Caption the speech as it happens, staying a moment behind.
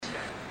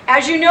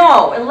as you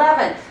know,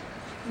 11th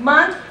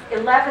month,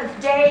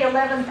 11th day,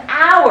 11th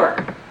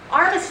hour,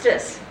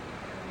 armistice.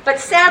 But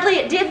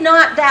sadly,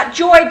 that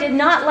joy did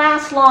not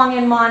last long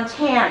in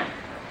Montana.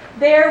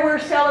 There were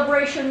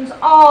celebrations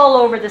all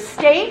over the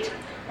state.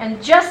 And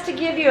just to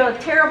give you a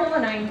terrible,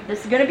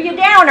 this is going to be a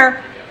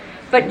downer,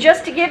 but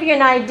just to give you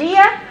an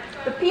idea,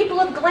 the people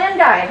of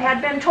Glendive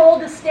had been told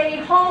to stay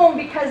home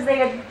because they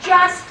had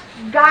just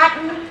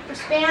gotten the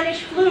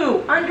Spanish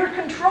flu under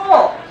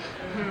control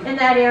in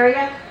that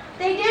area.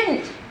 They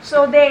didn't.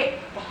 So they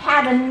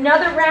had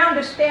another round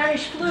of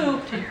Spanish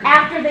flu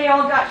after they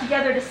all got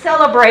together to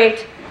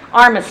celebrate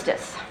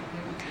armistice.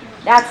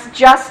 That's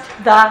just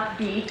the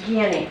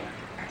beginning.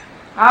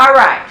 All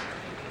right.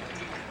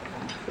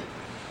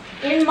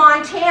 In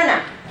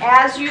Montana,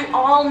 as you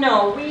all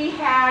know, we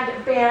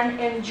had been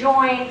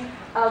enjoying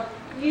a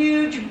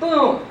huge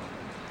boom.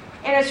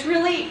 And it's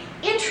really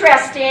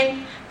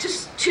interesting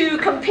to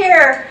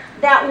compare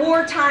that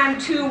wartime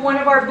to one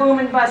of our boom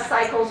and bust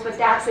cycles, but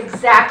that's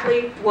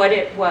exactly what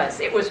it was.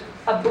 It was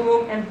a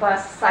boom and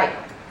bust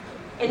cycle.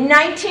 In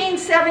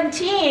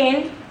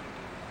 1917,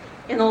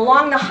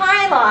 along the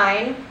High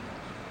Line,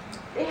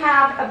 they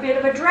have a bit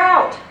of a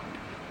drought.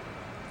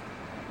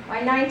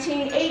 By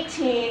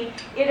 1918,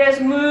 it has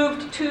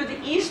moved to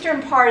the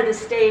eastern part of the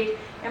state,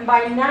 and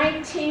by the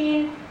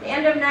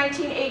end of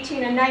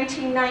 1918 and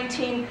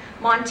 1919,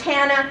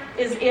 Montana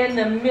is in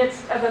the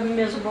midst of a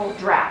miserable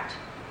drought.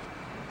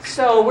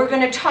 So we're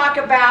going to talk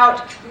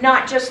about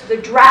not just the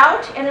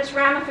drought and its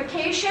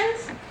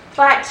ramifications,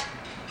 but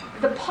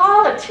the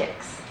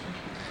politics.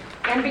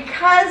 And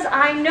because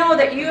I know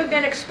that you have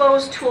been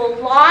exposed to a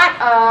lot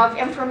of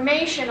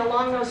information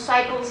along those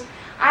cycles,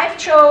 I've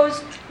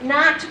chose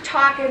not to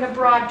talk in the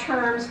broad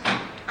terms.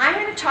 I'm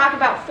going to talk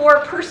about 4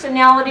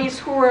 personalities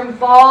who were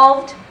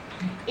involved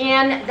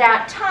in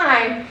that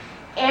time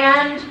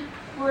and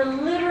were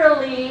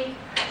literally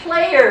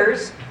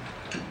players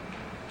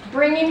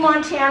bringing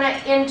Montana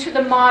into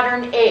the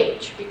modern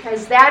age,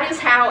 because that is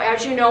how,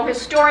 as you know,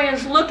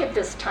 historians look at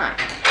this time.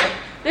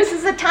 This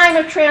is a time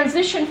of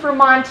transition for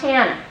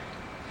Montana.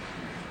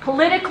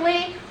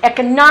 Politically,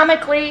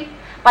 economically,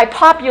 by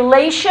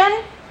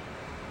population,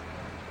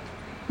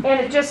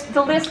 and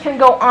the list can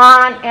go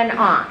on and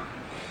on.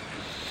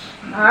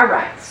 All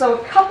right, so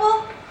a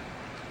couple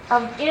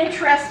of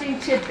interesting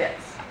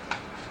tidbits.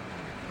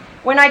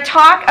 When I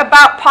talk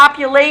about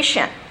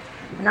population,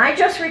 and I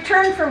just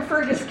returned from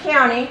Fergus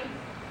County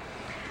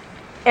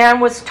and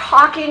was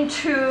talking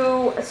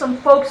to some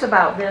folks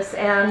about this,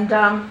 and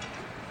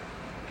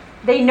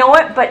they know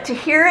it, but to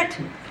hear it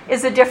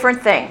is a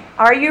different thing.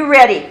 Are you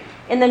ready?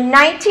 In the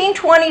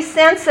 1920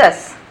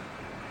 census,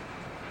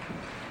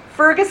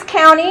 Fergus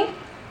County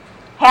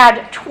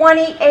had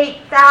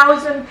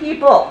 28,000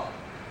 people.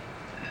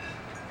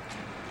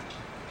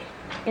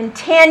 In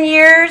 10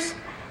 years,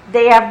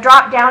 they have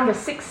dropped down to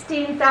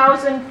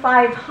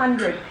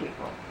 16,500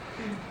 people.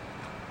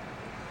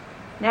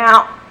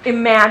 Now,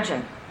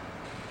 imagine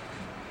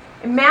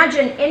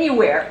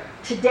anywhere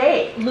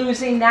today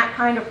losing that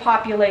kind of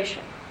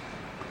population.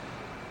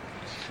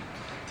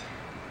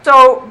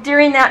 So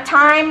during that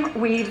time,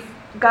 we've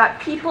got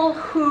people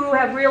who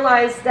have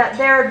realized that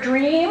their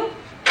dream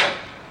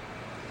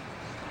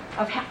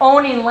of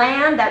owning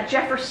land, that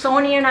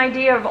Jeffersonian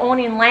idea of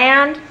owning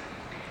land,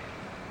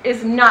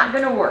 is not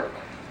going to work.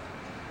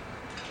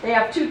 They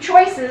have 2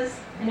 choices,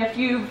 and if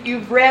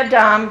you've read,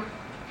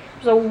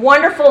 there's a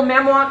wonderful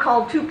memoir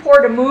called Too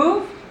Poor to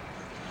Move,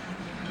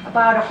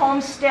 about a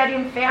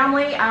homesteading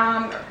family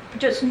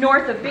just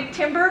north of Big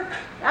Timber.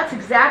 That's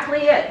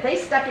exactly it. They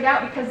stuck it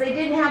out because they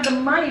didn't have the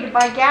money to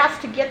buy gas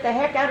to get the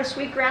heck out of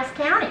Sweetgrass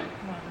County.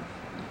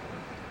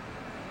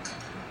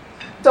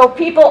 So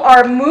people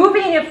are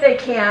moving if they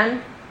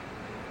can,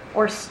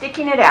 or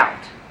sticking it out.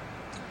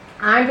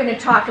 I'm going to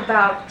talk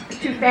about the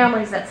 2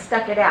 families that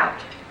stuck it out.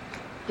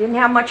 Didn't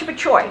have much of a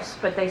choice,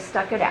 but they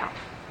stuck it out.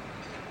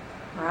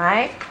 All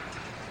right?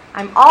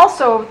 I'm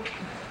also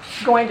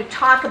going to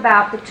talk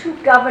about the 2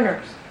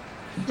 governors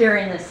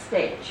during this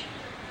stage.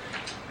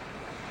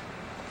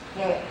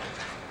 Okay.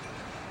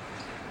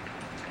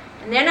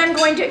 And then I'm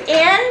going to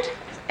end,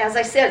 as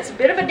I said, it's a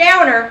bit of a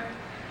downer,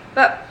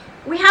 but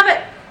we have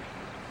it.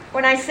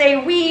 When I say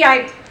we,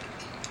 I'm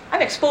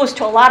exposed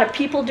to a lot of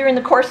people during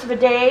the course of a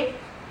day.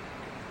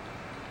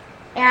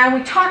 And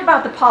we talk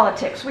about the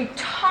politics. We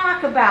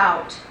talk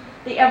about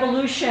the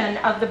evolution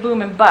of the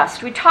boom and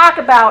bust. We talk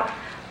about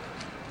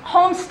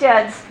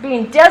homesteads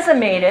being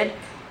decimated,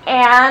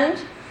 and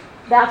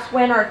that's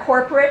when our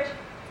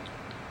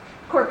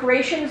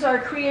corporations are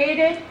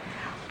created.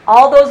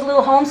 All those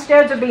little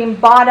homesteads are being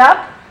bought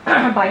up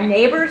by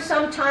neighbors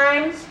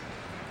sometimes,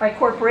 by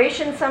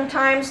corporations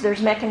sometimes.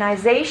 There's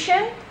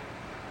mechanization.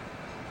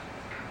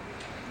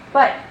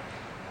 But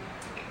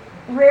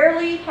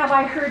rarely have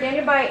I heard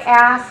anybody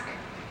ask,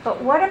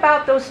 but what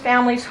about those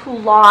families who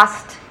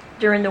lost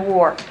during the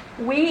war?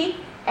 We,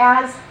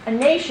 as a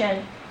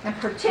nation, and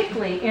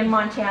particularly in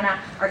Montana,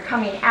 are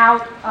coming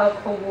out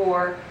of a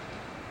war,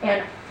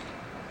 and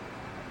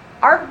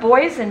our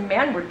boys and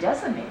men were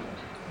decimated.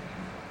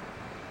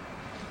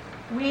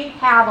 we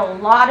have a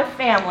lot of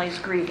families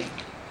grieving.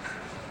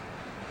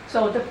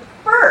 So the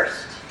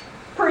first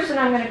person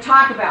I'm going to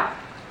talk about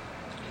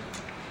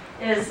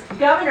is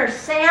Governor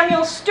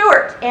Samuel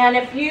Stewart. And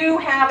if you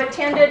have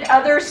attended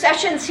other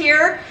sessions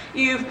here,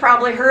 you've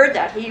probably heard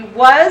that he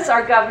was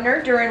our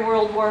governor during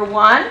World War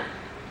I.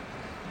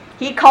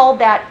 He called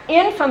that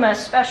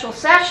infamous special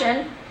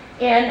session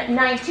in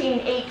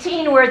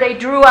 1918 where they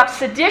drew up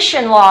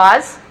sedition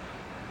laws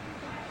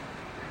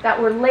that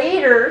were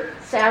later,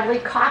 sadly,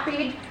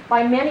 copied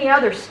by many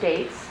other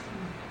states.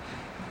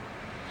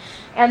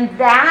 And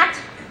that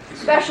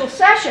special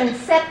session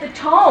set the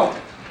tone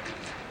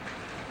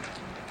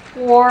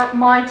for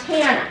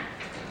Montana,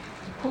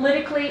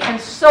 politically and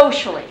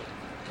socially.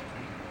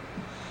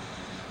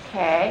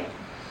 Okay?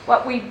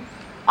 What we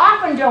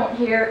often don't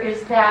hear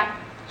is that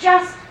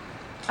just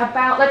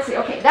about, let's see,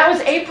 okay, that was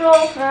April,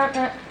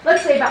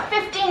 let's say about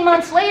 15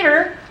 months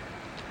later,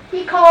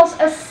 he calls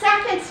a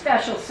second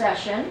special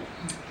session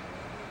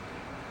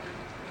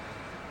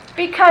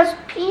because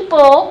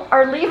people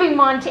are leaving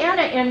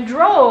Montana in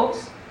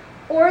droves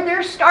or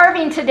they're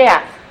starving to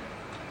death.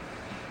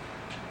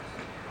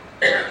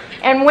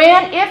 And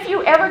if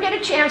you ever get a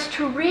chance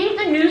to read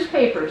the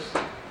newspapers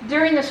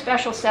during the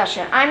special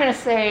session, I'm going to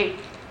say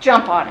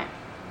jump on it.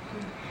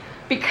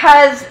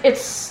 Because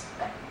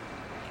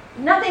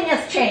nothing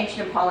has changed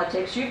in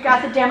politics. You've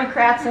got the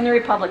Democrats and the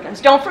Republicans.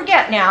 Don't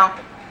forget now,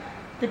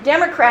 the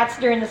Democrats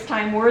during this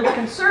time were the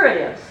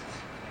conservatives,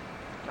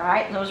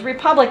 right? And those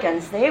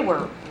Republicans, they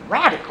were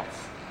radicals.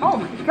 Oh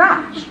my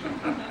gosh.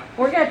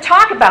 We're going to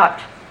talk about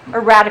a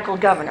radical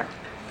governor.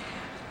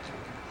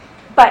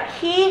 But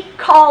he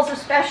calls a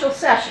special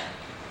session.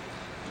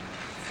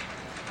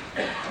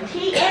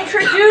 He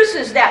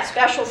introduces that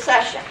special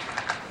session.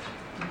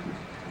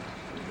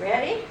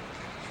 Ready?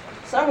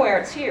 Somewhere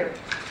it's here.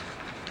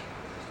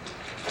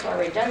 I've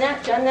already done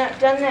that, done that,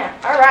 done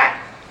that. All right.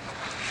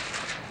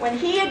 When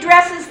he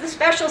addresses the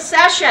special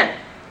session,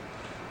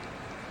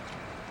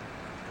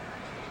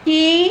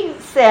 he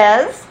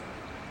says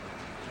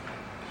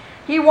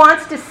he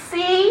wants to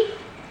see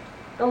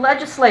the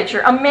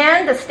legislature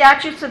amend the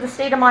statutes of the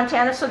state of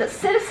Montana so that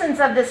citizens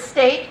of this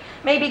state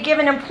may be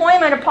given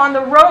employment upon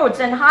the roads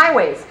and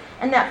highways,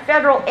 and that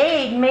federal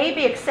aid may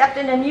be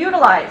accepted and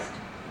utilized.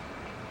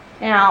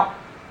 Now,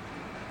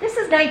 this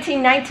is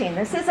 1919.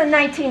 This isn't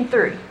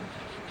 1930.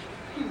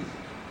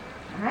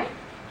 All right?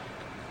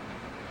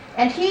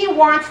 And he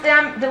wants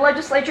the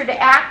legislature,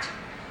 to act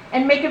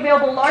and make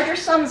available larger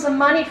sums of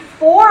money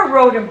for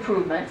road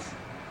improvements.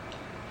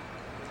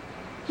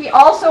 He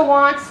also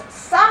wants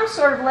some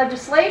sort of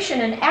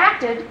legislation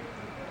enacted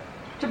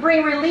to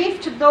bring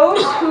relief to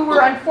those who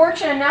were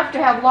unfortunate enough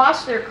to have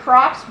lost their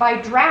crops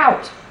by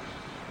drought.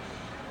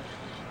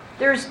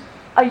 There's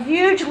a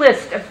huge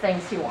list of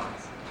things he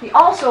wants. He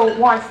also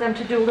wants them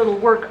to do a little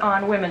work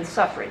on women's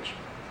suffrage.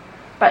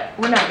 But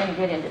we're not going to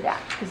get into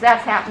that, because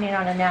that's happening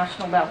on a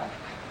national level.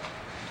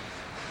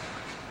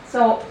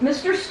 So,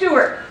 Mr.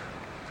 Stewart,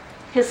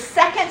 his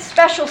second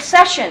special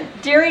session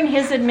during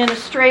his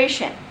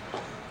administration.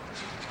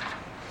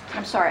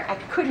 I'm sorry, I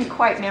couldn't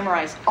quite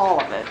memorize all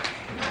of it.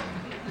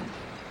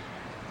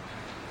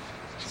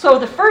 So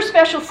the first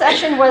special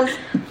session was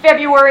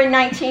February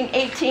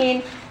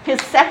 1918.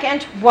 His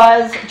second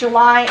was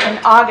July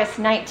and August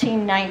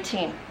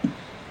 1919.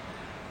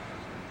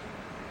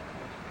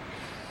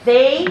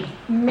 They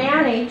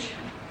manage,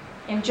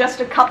 in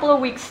just a couple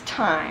of weeks'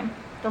 time,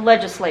 the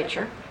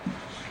legislature,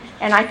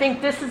 and I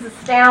think this is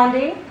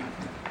astounding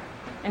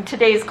in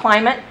today's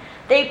climate,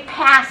 they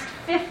passed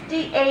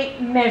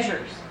 58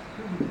 measures.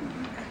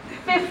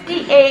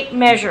 58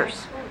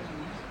 measures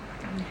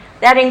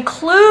that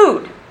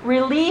include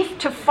relief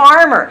to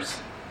farmers.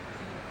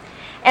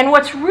 And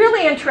what's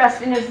really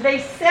interesting is they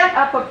set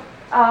up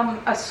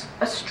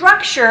a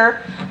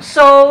structure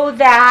so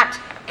that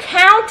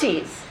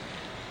counties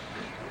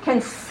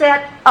can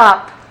set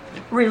up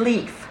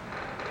relief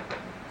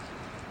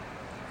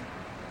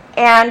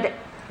and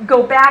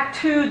go back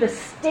to the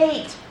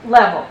state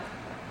level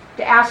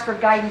to ask for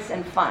guidance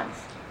and funds.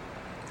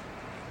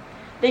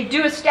 They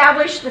do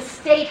establish the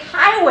State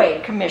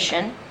Highway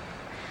Commission.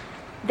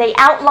 They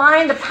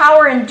outline the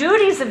power and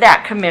duties of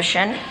that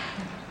commission.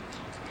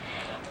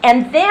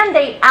 And then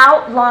they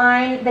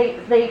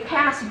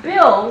pass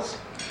bills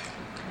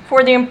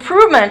for the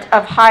improvement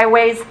of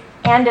highways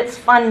and its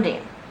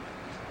funding.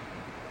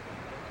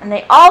 And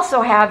they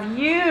also have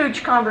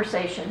huge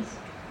conversations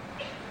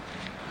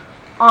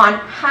on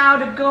how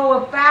to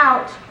go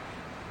about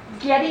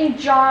getting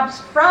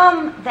jobs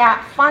from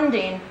that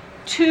funding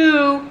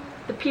to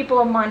the people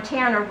of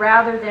Montana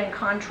rather than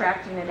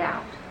contracting it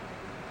out.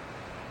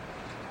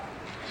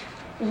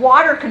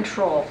 Water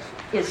control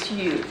is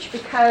huge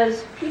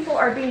because people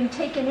are being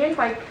taken in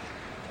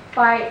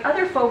by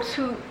other folks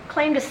who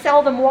claim to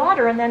sell them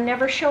water and then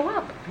never show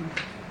up.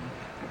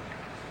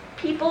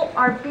 People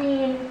are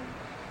being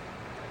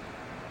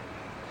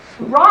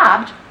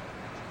robbed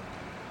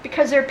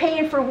because they're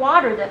paying for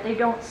water that they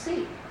don't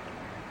see.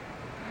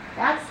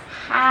 That's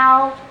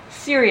how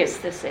serious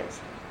this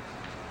is.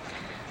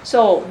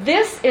 So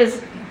this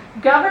is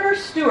Governor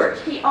Stewart.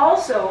 He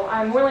also,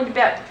 I'm willing to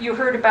bet you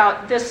heard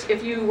about this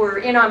if you were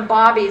in on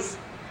Bobby's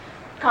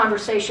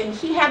conversation,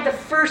 he had the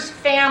first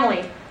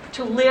family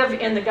to live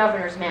in the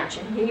governor's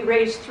mansion. He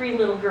raised 3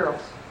 little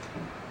girls.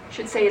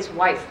 Should say his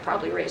wife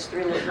probably raised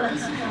 3 little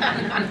girls.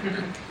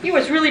 He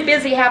was really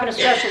busy having a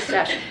special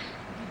session.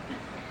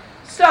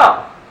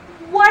 So,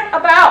 what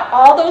about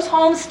all those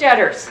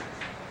homesteaders?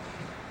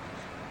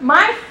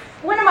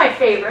 One of my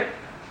favorite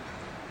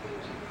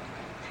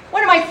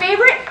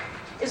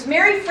is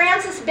Mary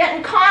Frances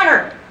Benton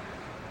Connor.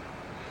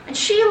 And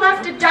she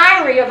left a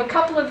diary of a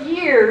couple of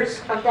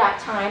years of that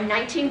time,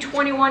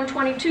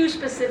 1921-22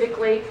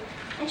 specifically,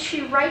 and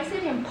she writes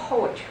it in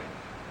poetry.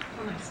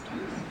 Oh, nice.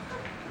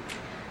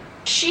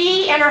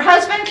 She and her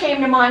husband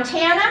came to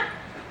Montana.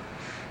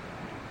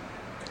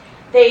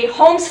 They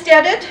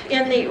homesteaded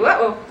in the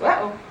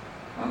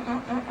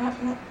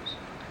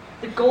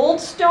the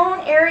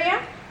Goldstone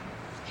area,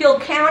 Hill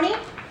County.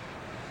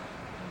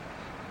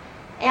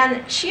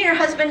 And she and her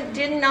husband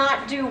did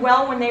not do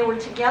well when they were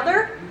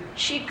together.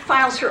 She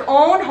files her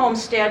own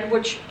homestead,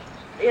 which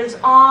is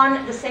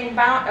on the same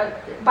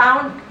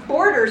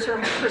borders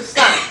her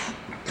son's.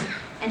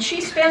 And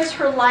she spends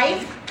her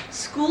life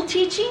school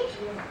teaching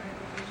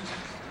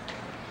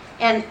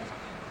and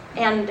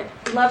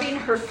loving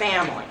her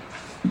family.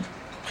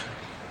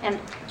 And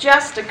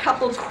just a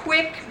couple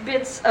quick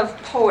bits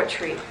of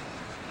poetry.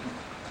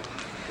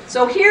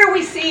 So here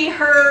we see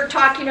her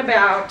talking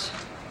about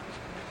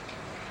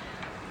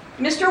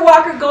Mr.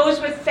 Walker goes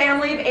with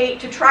family of 8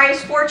 to try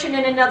his fortune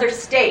in another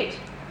state.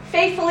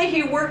 Faithfully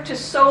he worked to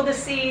sow the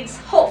seeds,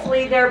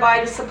 hopefully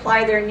thereby to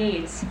supply their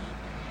needs.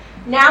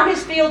 Now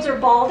his fields are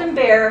bald and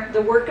bare,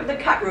 the work of the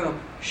cut room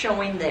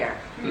showing there.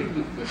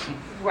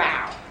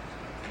 Wow.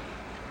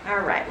 All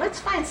right, let's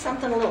find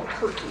something a little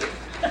perky.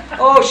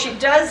 Oh, she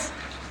does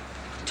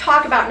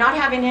talk about not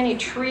having any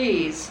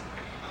trees,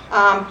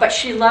 but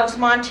she loves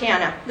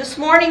Montana. This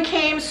morning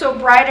came so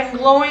bright and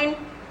glowing,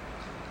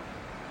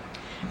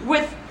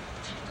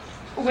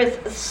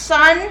 with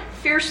sun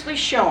fiercely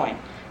showing,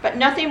 but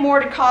nothing more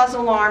to cause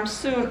alarm.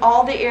 Soon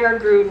all the air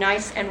grew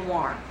nice and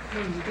warm.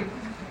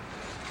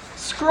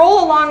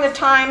 Scroll along the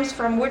times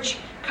from which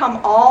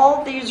come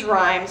all these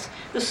rhymes.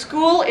 The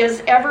school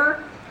is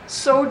ever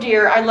so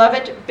dear. I love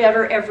it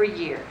better every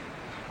year.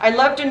 I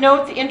love to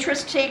note the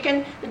interest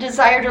taken, the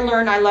desire to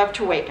learn I love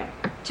to waken.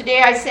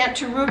 Today I sent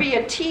to Ruby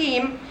a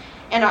team,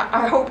 and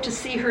I hope to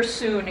see her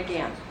soon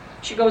again.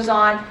 She goes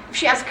on.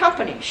 She has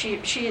company.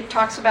 She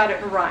talks about it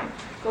in a rhyme.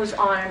 Goes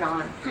on and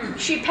on.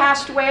 She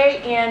passed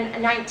away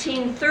in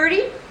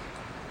 1930,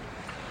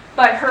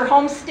 but her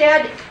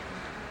homestead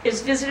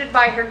is visited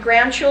by her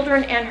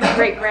grandchildren and her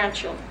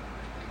great-grandchildren.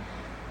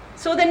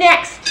 So the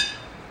next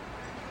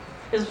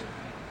is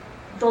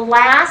the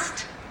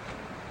last,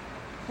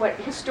 what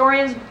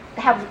historians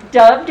have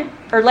dubbed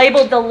or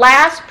labeled the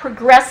last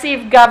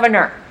progressive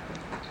governor.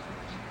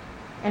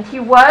 And he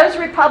was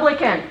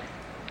Republican.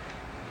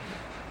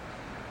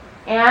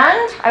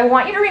 And I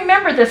want you to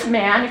remember this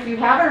man, if you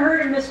haven't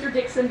heard of Mr.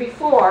 Dixon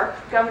before,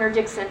 Governor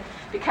Dixon,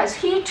 because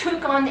he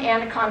took on the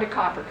Anaconda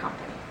Copper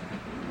Company.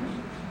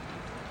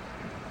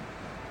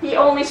 He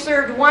only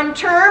served 1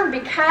 term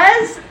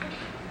because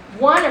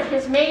one of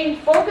his main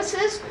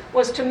focuses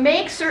was to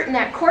make certain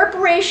that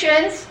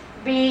corporations,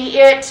 be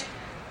it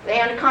the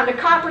Anaconda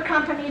Copper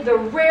Company, the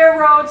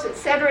railroads,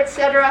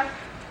 etc.,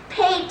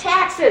 pay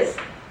taxes.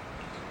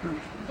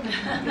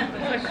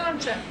 The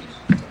concept.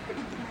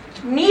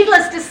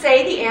 Needless to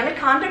say, the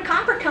Anaconda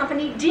Copper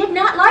Company did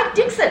not like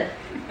Dixon.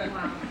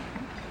 Wow.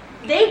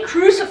 They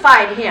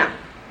crucified him.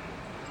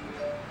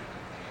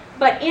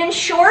 But in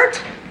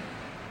short,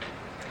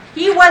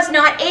 he was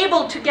not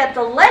able to get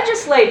the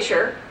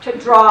legislature to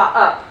draw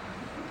up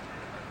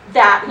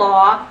that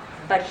law,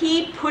 but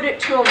he put it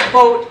to a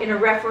vote in a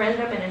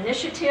referendum, an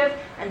initiative,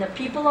 and the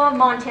people of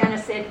Montana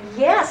said,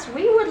 yes,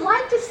 we would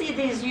like to see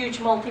these huge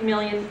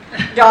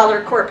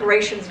multi-million-dollar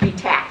corporations be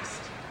taxed.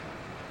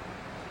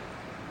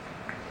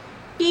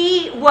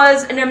 He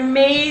was an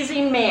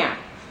amazing man.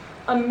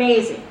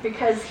 Amazing.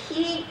 Because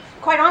he,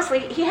 quite honestly,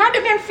 he had to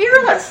have been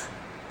fearless.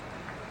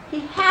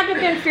 He had to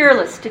have been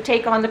fearless to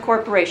take on the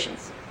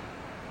corporations.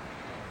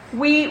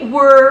 We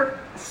were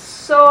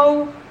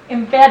so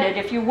embedded.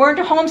 If you weren't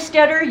a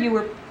homesteader,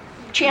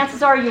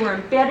 chances are you were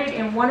embedded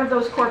in one of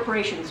those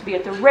corporations, be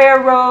it the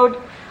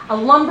railroad, a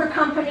lumber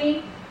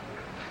company,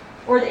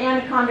 or the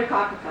Anaconda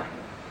Copper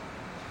Company.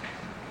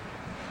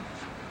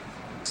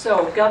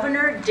 So,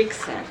 Governor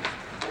Dixon.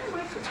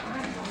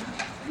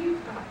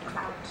 You've got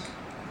about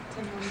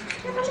 10 minutes.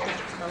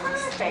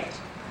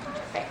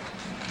 Perfect.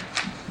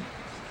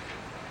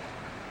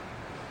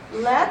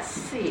 Let's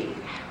see.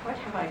 What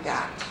have I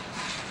got?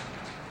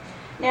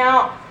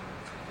 Now,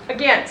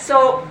 again,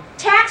 so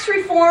tax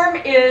reform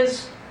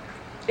is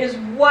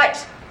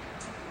what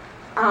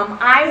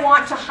I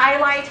want to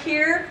highlight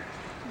here.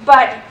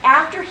 But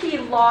after he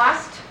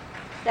lost,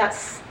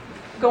 that's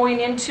going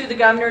into the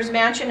governor's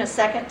mansion a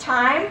second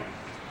time,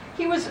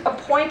 he was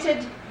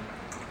appointed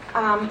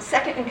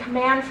second in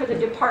command for the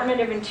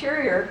Department of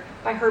Interior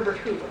by Herbert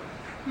Hoover,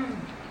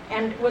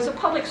 and was a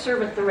public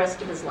servant the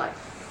rest of his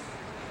life.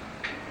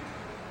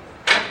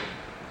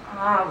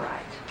 All right.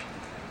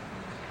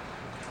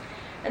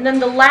 And then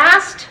the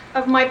last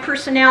of my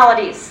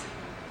personalities.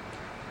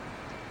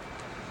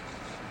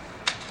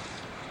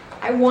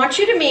 I want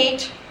you to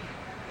meet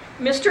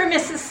Mr. and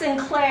Mrs.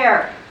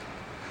 Sinclair.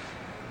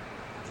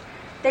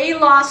 They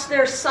lost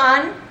their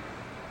son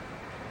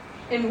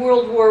in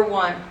World War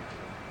I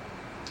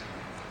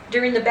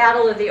during the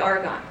Battle of the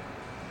Argonne.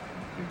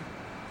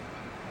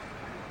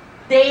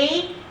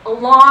 They,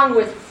 along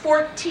with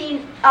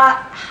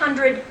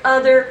 1,400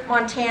 other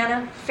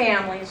Montana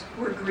families,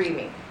 were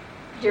grieving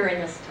during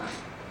this time.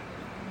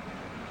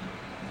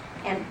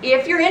 And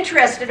if you're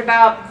interested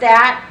about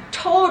that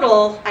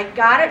total, I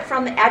got it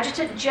from the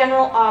Adjutant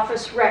General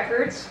Office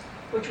records,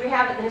 which we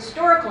have at the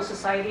Historical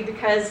Society,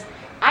 because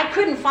I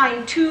couldn't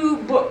find 2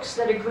 books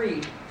that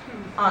agreed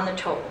on the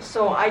total.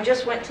 So I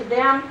just went to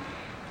them,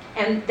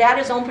 and that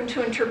is open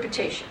to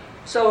interpretation.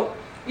 So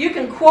you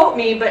can quote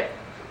me, but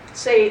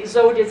say,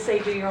 Zoe did say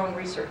do your own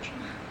research.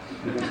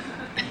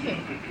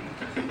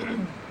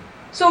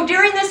 So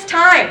during this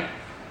time,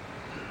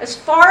 as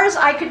far as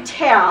I could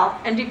tell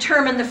and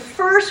determine, the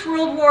first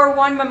World War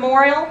I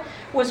memorial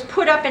was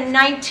put up in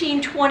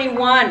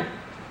 1921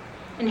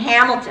 in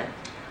Hamilton.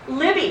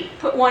 Libby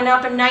put one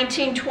up in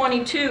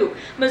 1922.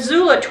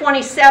 Missoula,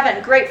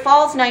 27. Great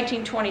Falls,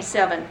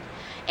 1927.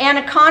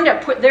 Anaconda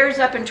put theirs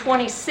up in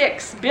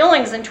 26.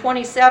 Billings in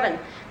 27.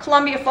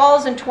 Columbia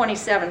Falls in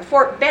 27.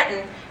 Fort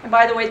Benton, and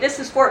by the way, this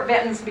is Fort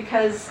Benton's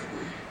because,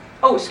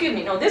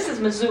 this is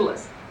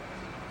Missoula's,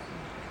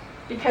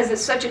 because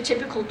it's such a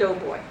typical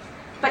doughboy.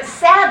 But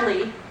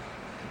sadly,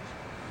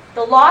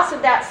 the loss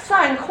of that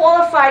son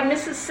qualified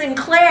Mrs.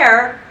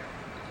 Sinclair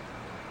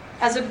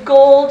as a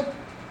Gold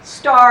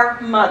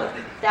Star mother.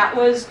 That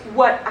was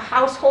what a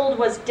household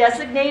was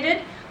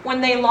designated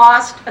when they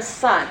lost a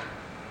son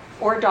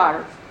or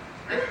daughter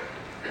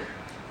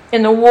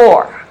in the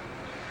war.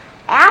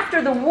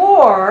 After the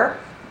war,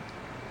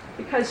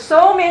 because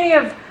so many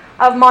of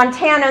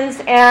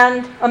Montanans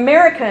and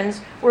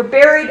Americans were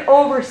buried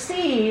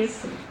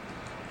overseas,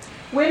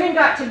 women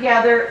got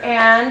together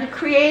and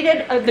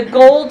created the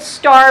Gold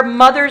Star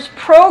Mothers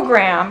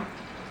program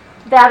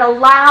that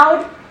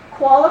allowed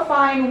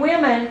qualifying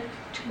women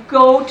to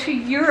go to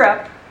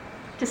Europe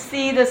to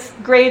see the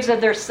graves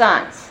of their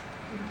sons.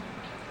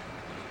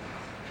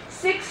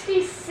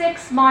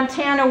 66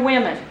 Montana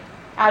women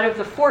out of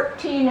the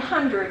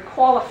 1,400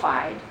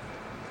 qualified.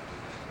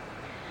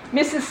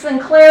 Mrs.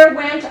 Sinclair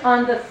went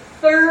on the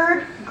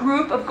 3rd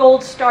group of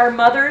Gold Star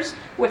mothers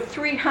with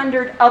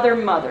 300 other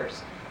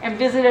mothers and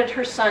visited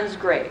her son's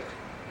grave.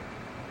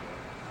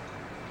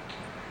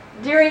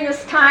 During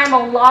this time,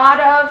 a lot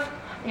of,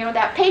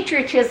 that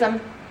patriotism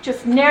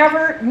just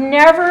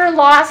never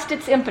lost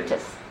its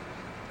impetus.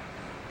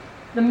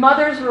 The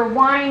mothers were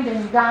wined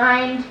and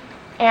dined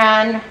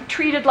and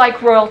treated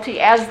like royalty,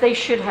 as they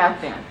should have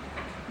been,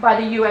 by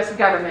the U.S.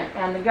 government.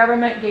 And the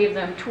government gave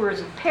them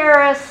tours of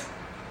Paris,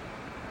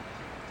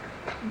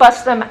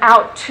 bussed them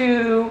out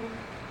to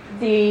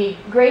the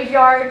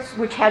graveyards,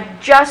 which had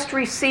just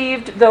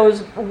received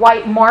those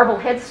white marble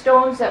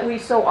headstones that we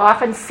so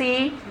often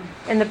see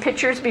in the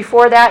pictures.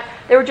 Before that,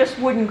 they were just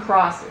wooden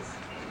crosses.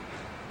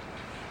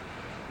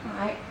 All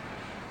right.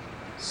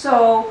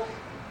 So,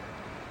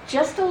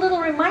 just a little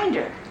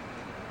reminder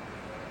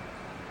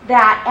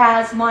that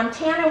as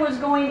Montana was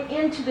going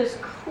into this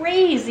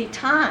crazy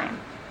time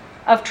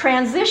of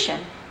transition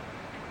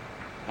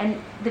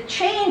and the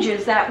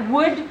changes that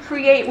would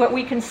create what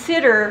we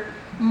consider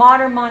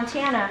modern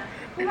Montana,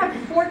 we had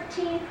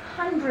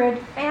 1,400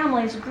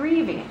 families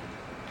grieving.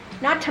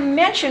 Not to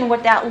mention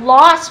what that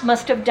loss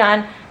must have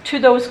done to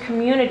those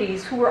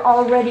communities who were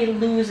already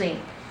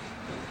losing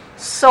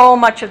so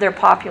much of their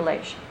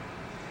population.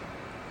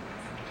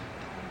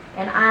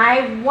 And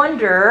I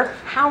wonder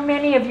how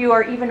many of you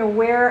are even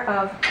aware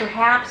of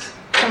perhaps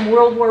some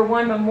World War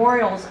I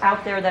memorials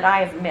out there that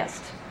I have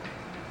missed.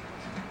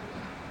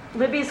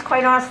 Libby's,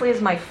 quite honestly, is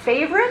my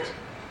favorite.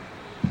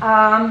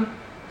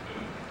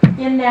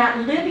 In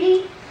that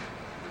Libby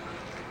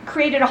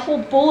created a whole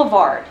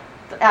boulevard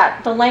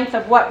at the length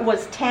of what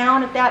was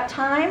town at that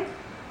time.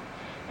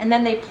 And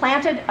then they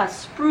planted a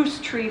spruce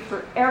tree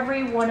for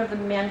every one of the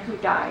men who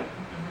died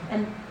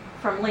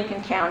from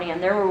Lincoln County.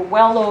 And there were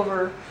well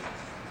over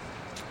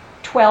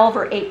 12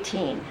 or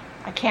 18.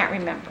 I can't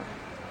remember.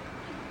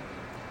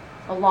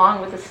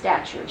 Along with a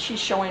statue. She's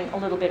showing a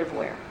little bit of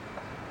where.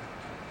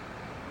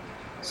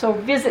 So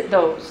visit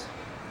those.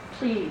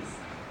 Please.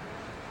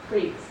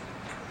 Please.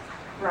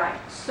 Right.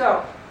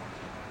 So,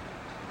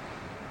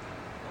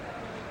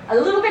 a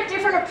little bit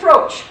different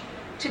approach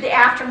to the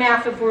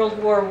aftermath of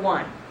World War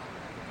I.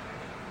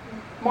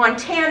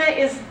 Montana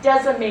is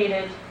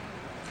decimated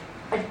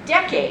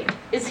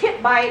is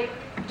hit by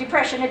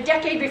depression a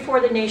decade before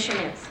the nation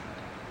is.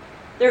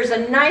 There's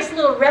a nice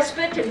little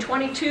respite in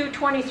 22,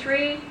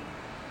 23.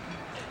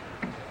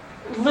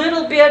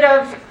 Little bit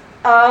of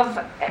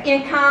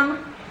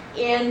income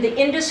in the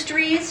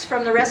industries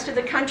from the rest of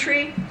the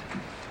country,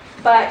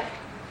 but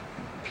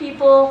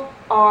people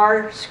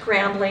are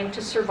scrambling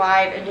to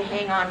survive and to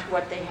hang on to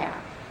what they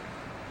have.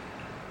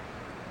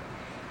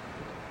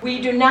 We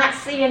do not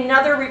see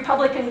another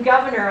Republican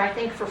governor, I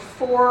think, for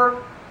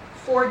four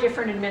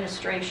different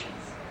administrations.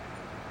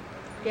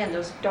 Again,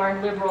 those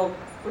darn liberal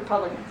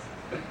Republicans.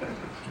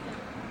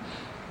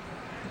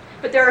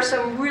 But there are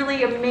some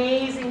really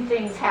amazing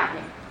things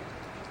happening.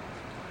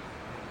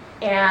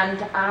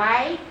 And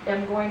I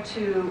am going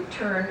to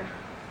turn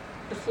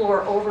the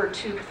floor over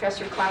to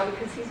Professor Cloud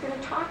because he's going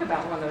to talk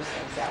about one of those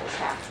things that was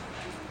happening.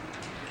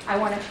 I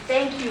want to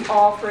thank you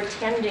all for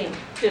attending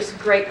this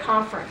great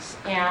conference.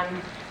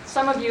 And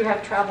some of you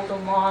have traveled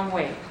a long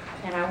way,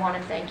 and I want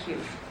to thank you.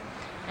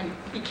 And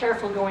be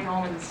careful going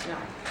home in the snow.